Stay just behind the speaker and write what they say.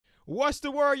What's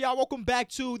the word, y'all? Welcome back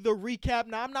to the recap.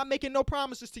 Now, I'm not making no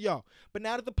promises to y'all, but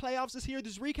now that the playoffs is here,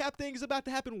 this recap thing is about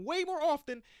to happen way more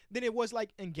often than it was like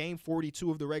in game 42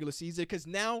 of the regular season, because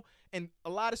now in a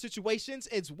lot of situations,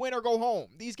 it's win or go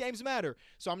home. These games matter.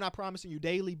 So I'm not promising you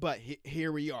daily, but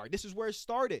here we are. This is where it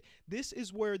started. This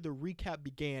is where the recap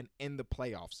began in the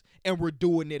playoffs, and we're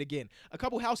doing it again. A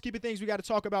couple housekeeping things we got to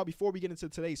talk about before we get into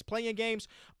today's playing games.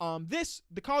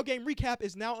 The call game recap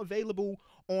is now available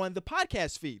on the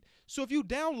podcast feed. So if you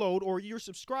download or you're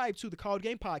subscribed to the Call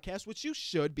Game Podcast, which you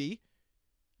should be,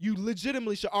 you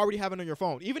legitimately should already have it on your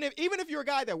phone. Even if you're a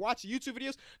guy that watches YouTube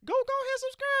videos, go ahead,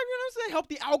 subscribe. You know what I'm saying? Help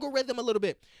the algorithm a little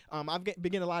bit. I've been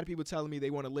getting a lot of people telling me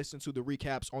they want to listen to the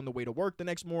recaps on the way to work the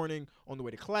next morning, on the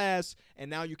way to class, and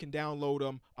now you can download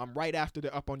them right after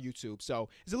they're up on YouTube. So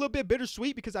it's a little bit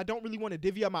bittersweet because I don't really want to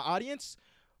divvy up my audience.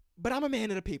 But I'm a man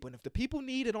of the people, and if the people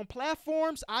need it on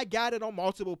platforms, I got it on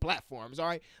multiple platforms, all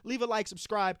right? Leave a like,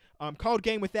 subscribe. Called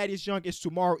Game with Thaddeus Young is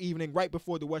tomorrow evening, right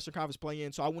before the Western Conference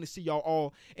play-in, so I want to see y'all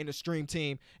all in the stream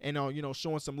team and,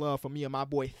 showing some love for me and my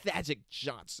boy Thagic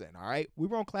Johnson, all right? We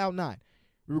were on Cloud 9.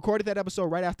 We recorded that episode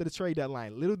right after the trade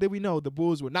deadline. Little did we know the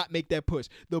Bulls would not make that push.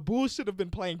 The Bulls should have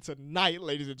been playing tonight,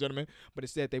 ladies and gentlemen, but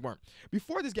instead they weren't.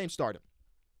 Before this game started,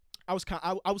 I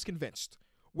was convinced.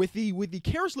 With the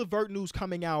Caris LeVert news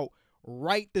coming out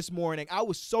right this morning, I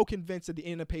was so convinced that the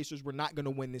Indiana Pacers were not going to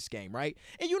win this game, right?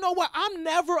 And you know what? I'm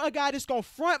never a guy that's going to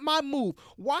front my move.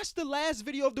 Watch the last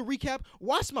video of the recap.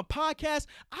 Watch my podcast.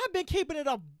 I've been keeping it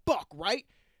a buck, right?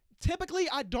 Typically,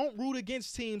 I don't root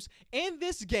against teams. In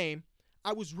this game,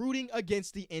 I was rooting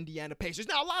against the Indiana Pacers.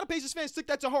 Now, a lot of Pacers fans took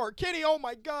that to heart. Kenny, oh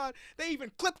my God. They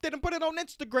even clipped it and put it on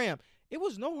Instagram. It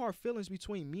was no hard feelings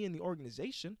between me and the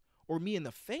organization or me and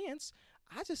the fans.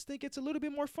 I just think it's a little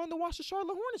bit more fun to watch the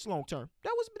Charlotte Hornets long term.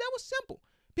 That was simple.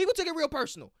 People took it real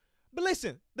personal. But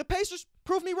listen, the Pacers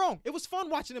proved me wrong. It was fun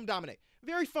watching them dominate.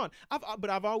 Very fun.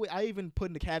 I even put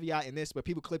in the caveat in this, but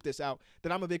people clip this out,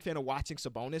 that I'm a big fan of watching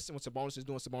Sabonis and when Sabonis is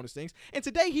doing Sabonis things. And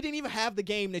today he didn't even have the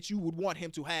game that you would want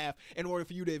him to have in order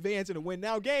for you to advance in a win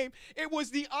now game. It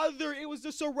was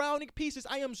the surrounding pieces.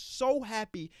 I am so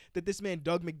happy that this man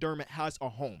Doug McDermott has a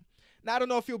home. Now, I don't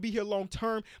know if he'll be here long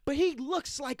term, but he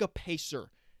looks like a Pacer,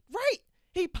 right?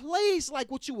 He plays like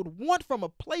what you would want from a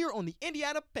player on the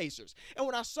Indiana Pacers. And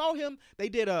when I saw him, they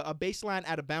did a baseline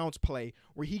out of bounds play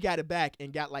where he got it back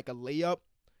and got like a layup.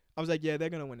 I was like, yeah, they're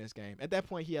going to win this game. At that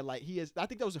point, I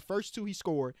think that was the first two he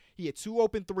scored. He had 2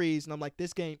 open threes, and I'm like,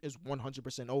 this game is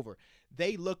 100% over.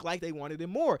 They look like they wanted it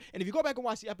more. And if you go back and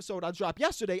watch the episode I dropped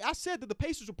yesterday, I said that the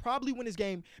Pacers would probably win this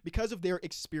game because of their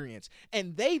experience.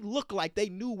 And they look like they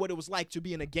knew what it was like to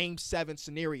be in a Game 7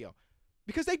 scenario.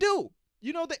 Because they do.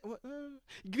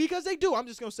 Because they do. I'm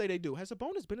just going to say they do. Has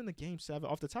Sabonis been in the Game 7?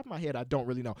 Off the top of my head, I don't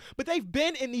really know. But they've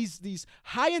been in these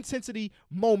high-intensity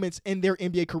moments in their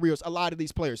NBA careers, a lot of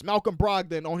these players. Malcolm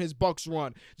Brogdon on his Bucks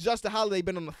run. Justin Holiday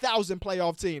been on 1,000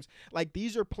 playoff teams. Like,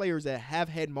 these are players that have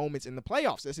had moments in the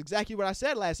playoffs. That's exactly what I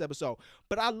said last episode.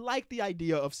 But I like the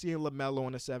idea of seeing LaMelo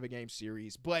in a 7-game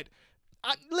series. But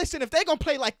listen, if they're going to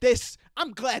play like this,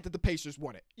 I'm glad that the Pacers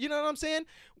won it. You know what I'm saying?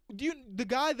 The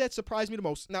guy that surprised me the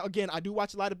most. Now, again, I do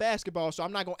watch a lot of basketball, so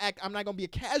I'm not gonna be a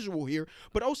casual here.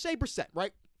 But Oshae Brissett,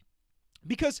 right?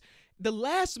 Because the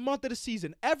last month of the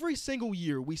season, every single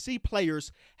year, we see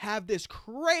players have this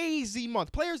crazy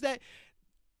month. Players that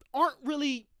aren't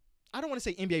really, I don't want to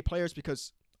say NBA players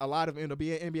because a lot of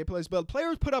NBA players, but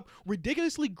players put up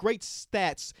ridiculously great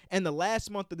stats in the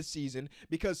last month of the season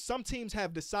because some teams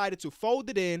have decided to fold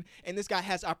it in, and this guy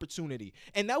has opportunity.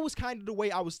 And that was kind of the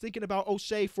way I was thinking about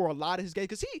Oshae for a lot of his games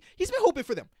because he's been hooping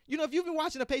for them. You know, if you've been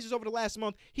watching the Pacers over the last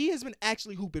month, he has been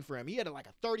actually hooping for him. He had like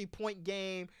a 30-point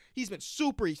game. He's been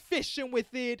super efficient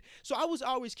with it. So I was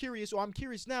always curious, or I'm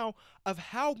curious now, of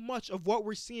how much of what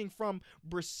we're seeing from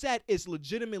Brissett is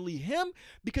legitimately him,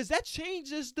 because that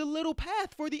changes the little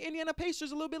path for the Indiana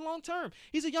Pacers a little bit long term.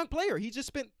 He's a young player. He just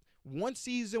spent one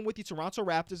season with the Toronto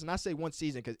Raptors, and I say one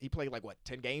season because he played like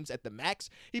 10 games at the max.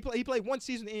 He played one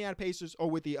season in the Indiana Pacers or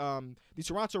with the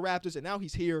Toronto Raptors, and now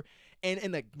he's here. And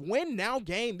in the win now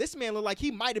game, this man looked like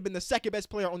he might have been the third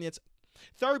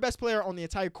best player on the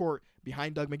entire court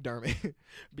behind Doug McDermott,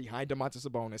 behind Domantas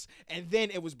Sabonis, and then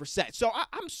it was Brissett. So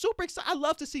I'm super excited. I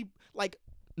love to see like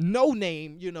no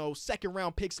name, second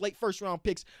round picks, late first round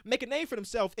picks make a name for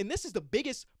themselves. And this is the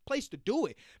biggest place to do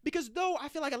it, because though I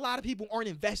feel like a lot of people aren't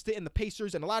invested in the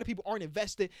Pacers and a lot of people aren't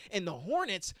invested in the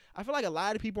Hornets, I feel like a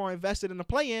lot of people are invested in the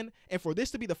play-in. And for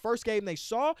this to be the first game they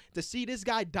saw, to see this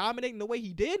guy dominating the way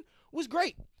he did was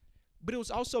great. But it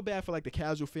was also bad for like the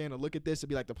casual fan to look at this and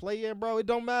be like, the play-in, bro, it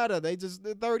don't matter. They just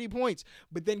 30 points.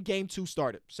 But then game 2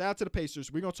 started. Shout out to the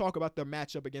Pacers. We're gonna talk about the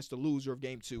matchup against the loser of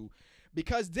game 2.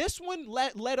 Because this one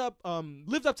lived up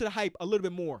to the hype a little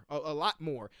bit more, a lot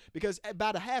more. Because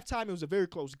about a halftime, it was a very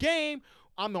close game.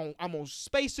 I'm on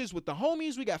Spaces with the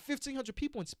homies. We got 1,500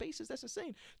 people in Spaces. That's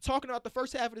insane. Talking about the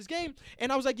first half of this game,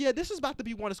 and I was like, yeah, this is about to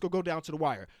be one that's gonna go down to the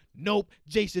wire. Nope.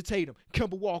 Jason Tatum,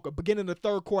 Kemba Walker, beginning of the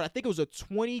third quarter. I think it was a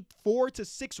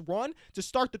 24-6 run to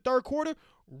start the third quarter.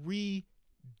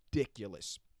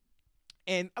 Ridiculous.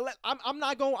 And I'm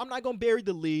not gonna bury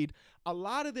the lead. A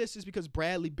lot of this is because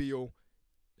Bradley Beal,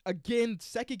 again,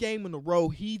 second game in a row,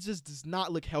 he just does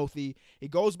not look healthy. He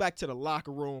goes back to the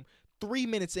locker room. 3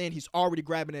 minutes in, he's already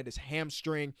grabbing at his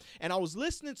hamstring. And I was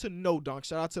listening to No Dunk.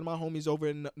 Shout out to my homies over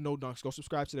in No Dunks. Go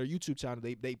subscribe to their YouTube channel.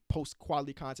 They post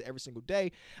quality content every single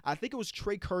day. I think it was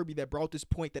Trey Kirby that brought this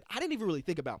point that I didn't even really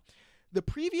think about. The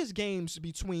previous games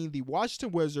between the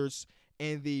Washington Wizards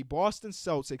and the Boston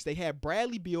Celtics, they had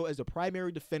Bradley Beal as the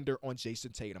primary defender on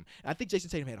Jason Tatum. And I think Jason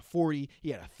Tatum had a 40,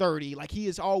 he had a 30. Like, he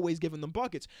is always giving them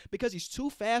buckets because he's too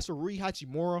fast for Rui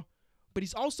Hachimura, but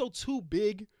he's also too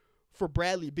big for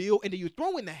Bradley Beal. And then you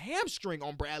throw in the hamstring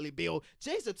on Bradley Beal.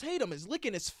 Jason Tatum is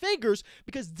licking his fingers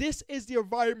because this is the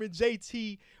environment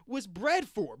JT was bred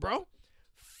for, bro.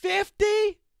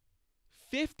 50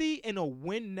 and a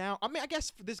win now. I mean, I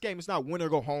guess for this game, it's not win or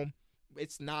go home.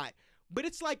 It's not. But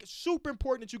it's like super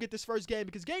important that you get this first game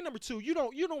because game number 2, you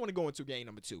don't want to go into game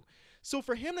number 2. So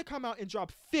for him to come out and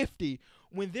drop 50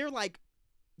 when they're like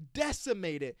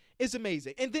decimated is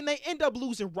amazing. And then they end up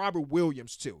losing Robert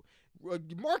Williams too.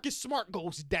 Marcus Smart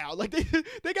goes down. Like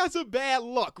they got some bad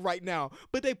luck right now.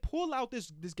 But they pull out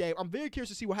this game. I'm very curious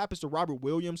to see what happens to Robert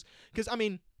Williams because, I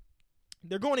mean,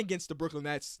 they're going against the Brooklyn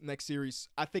Nets next series.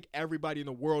 I think everybody in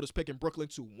the world is picking Brooklyn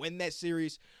to win that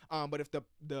series. But if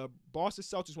the Boston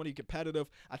Celtics want to be competitive,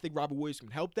 I think Robert Williams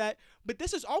can help that. But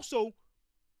this is also,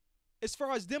 as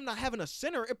far as them not having a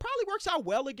center, it probably works out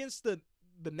well against the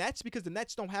Nets because the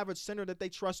Nets don't have a center that they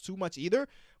trust too much either.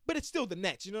 But it's still the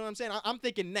Nets. You know what I'm saying? I'm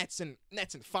thinking Nets in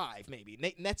 5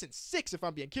 maybe. Nets in 6 if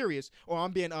I'm being curious or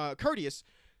I'm being courteous.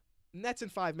 Nets in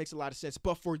 5 makes a lot of sense.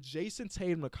 But for Jason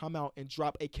Tatum to come out and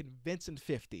drop a convincing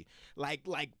 50, like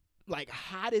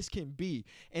hot as can be,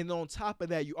 and on top of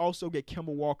that, you also get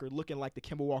Kemba Walker looking like the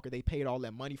Kemba Walker they paid all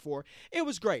that money for. It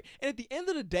was great. And at the end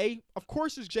of the day, of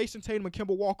course, it's Jason Tatum and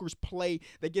Kemba Walker's play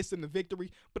that gets them the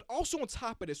victory. But also on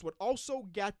top of this, what also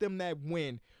got them that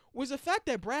win was the fact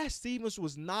that Brad Stevens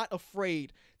was not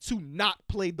afraid to not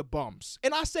play the bums.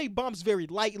 And I say bums very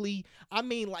lightly. I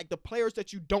mean like the players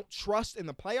that you don't trust in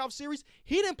the playoff series.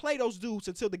 He didn't play those dudes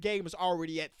until the game was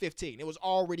already at 15. It was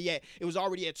already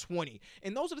at 20.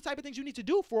 And those are the type of things you need to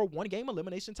do for a one-game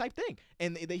elimination type thing.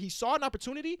 And he saw an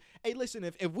opportunity. Hey, listen,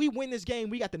 if we win this game,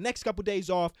 we got the next couple days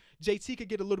off. JT could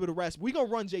get a little bit of rest. We're going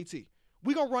to run JT.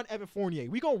 We're going to run Evan Fournier.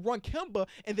 We're going to run Kemba,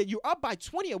 and then you're up by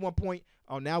 20 at one point.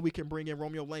 Oh, now we can bring in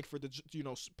Romeo Langford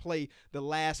to, play the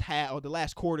last half or the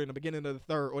last quarter in the beginning of the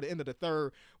third or the end of the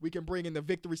third. We can bring in the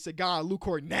Victory Cigar, Luke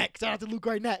Kornet. Shout out to Luke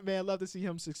Kornet, man. Love to see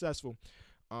him successful.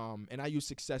 And I use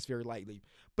success very lightly.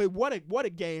 But what a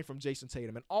game from Jason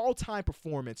Tatum. An all-time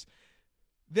performance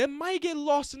that might get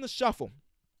lost in the shuffle.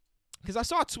 Because I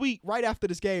saw a tweet right after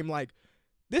this game like,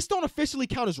 this don't officially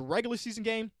count as a regular season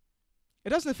game. It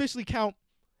doesn't officially count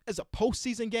as a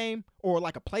postseason game or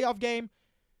like a playoff game.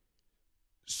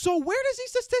 So where does these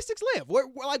statistics live? Where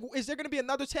is there going to be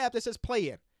another tab that says play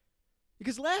in?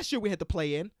 Because last year we had to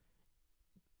play in.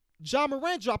 Ja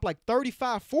Morant dropped like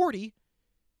 35, 40.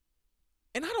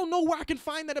 And I don't know where I can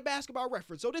find that in Basketball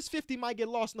Reference. So this 50 might get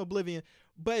lost in oblivion.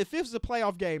 But if this is a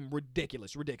playoff game,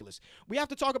 ridiculous. We have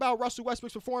to talk about Russell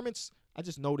Westbrook's performance. I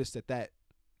just noticed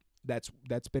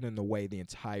that's been in the way the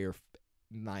entire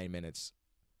 9 minutes.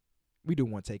 We do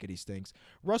one take of these things.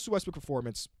 Russell Westbrook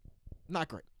performance, not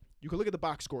great. You can look at the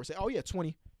box score and say, oh, yeah,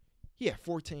 20. Yeah,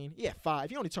 14. Yeah,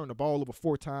 5. He only turned the ball over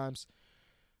 4 times.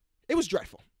 It was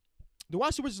dreadful. The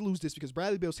Washington Wizards lose this because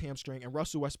Bradley Beal's hamstring and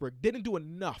Russell Westbrook didn't do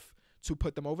enough to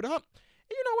put them over the hump.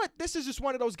 And you know what? This is just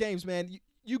one of those games, man.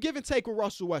 You give and take with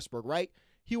Russell Westbrook, right?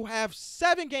 He'll have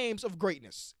 7 games of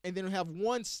greatness, and then he'll have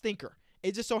 1 stinker.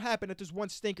 It just so happened that this 1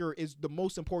 stinker is the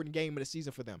most important game of the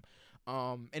season for them.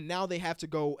 And now they have to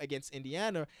go against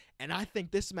Indiana. And I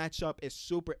think this matchup is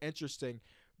super interesting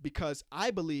because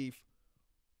I believe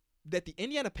that the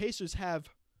Indiana Pacers have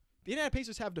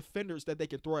defenders that they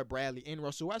can throw at Bradley and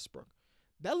Russell Westbrook.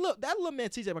 That little man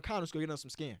TJ McConnell's going to get on some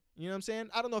skin. You know what I'm saying?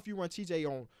 I don't know if you run TJ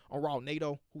on Raul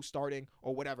Nato, who's starting,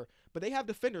 or whatever. But they have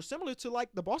defenders similar to like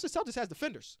the Boston Celtics has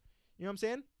defenders. You know what I'm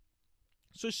saying?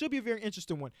 So it should be a very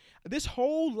interesting one. This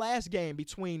whole last game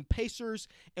between Pacers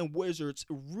and Wizards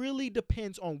really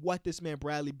depends on what this man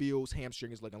Bradley Beal's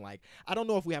hamstring is looking like. I don't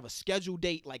know if we have a scheduled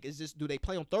date. Like, do they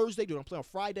play on Thursday? Do they play on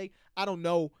Friday? I don't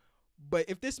know. But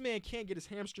if this man can't get his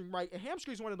hamstring right, a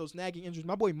hamstring is one of those nagging injuries.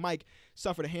 My boy Mike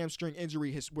suffered a hamstring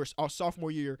injury our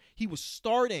sophomore year. He was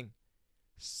starting,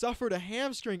 suffered a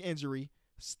hamstring injury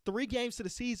 3 games to the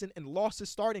season, and lost his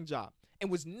starting job. And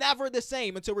was never the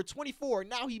same until we're 24.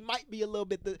 Now he might be a little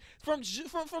bit from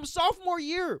sophomore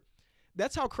year.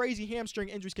 That's how crazy hamstring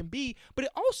injuries can be, but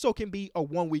it also can be a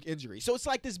 1-week injury. So it's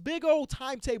like this big old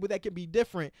timetable that can be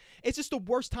different. It's just the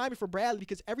worst timing for Bradley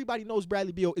because everybody knows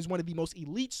Bradley Beal is one of the most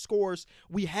elite scorers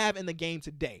we have in the game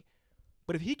today.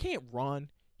 But if he can't run,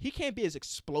 he can't be as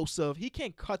explosive, he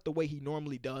can't cut the way he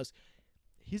normally does,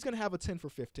 he's going to have a 10 for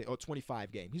 15 or 25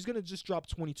 game. He's going to just drop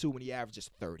 22 when he averages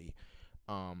 30.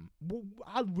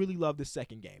 I really love this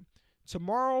second game.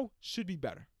 Tomorrow should be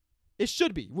better. It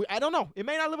should be. I don't know. It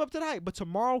may not live up to the hype, but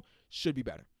tomorrow should be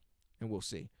better, and we'll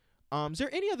see. Is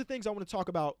there any other things I want to talk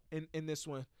about in this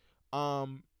one?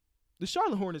 The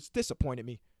Charlotte Hornets disappointed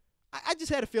me. I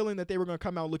just had a feeling that they were going to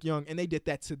come out and look young, and they did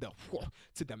that to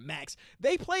the max.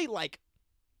 They played like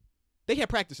they had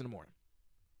practice in the morning.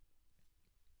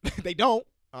 They don't.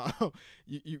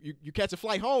 You catch a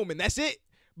flight home, and that's it.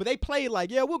 But they played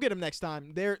like, yeah, we'll get him next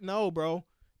time. No, bro.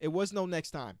 It was no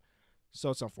next time. So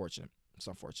it's unfortunate. It's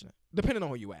unfortunate. Depending on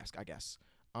who you ask, I guess.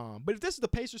 But if this is the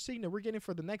Pacers team that we're getting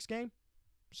for the next game,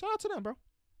 shout out to them, bro.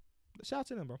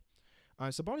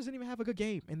 Sabonis didn't even have a good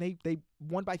game, and they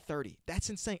won by 30. That's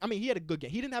insane. I mean, he had a good game.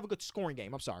 He didn't have a good scoring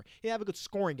game. I'm sorry. He didn't have a good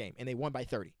scoring game, and they won by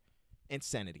 30.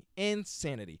 Insanity.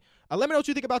 Let me know what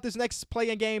you think about this next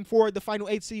play-in game for the final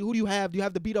 8 seed. Who do you have? Do you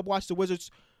have the beat-up Washington Wizards?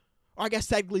 Or I guess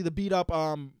technically the beat-up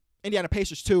Indiana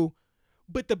Pacers too.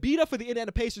 But the beat-up for the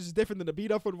Indiana Pacers is different than the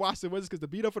beat-up for the Washington Wizards because the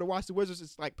beat-up for the Washington Wizards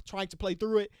is like trying to play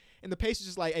through it. And the Pacers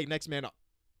is like, hey, next man up.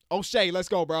 O'Shea, let's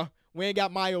go, bro. We ain't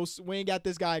got Miles. We ain't got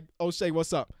this guy. O'Shea,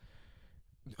 what's up?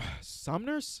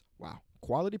 Sumners? Wow.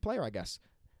 Quality player, I guess.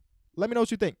 Let me know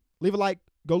what you think. Leave a like.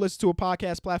 Go listen to a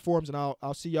podcast platforms, and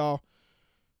I'll see y'all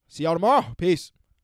tomorrow. Peace.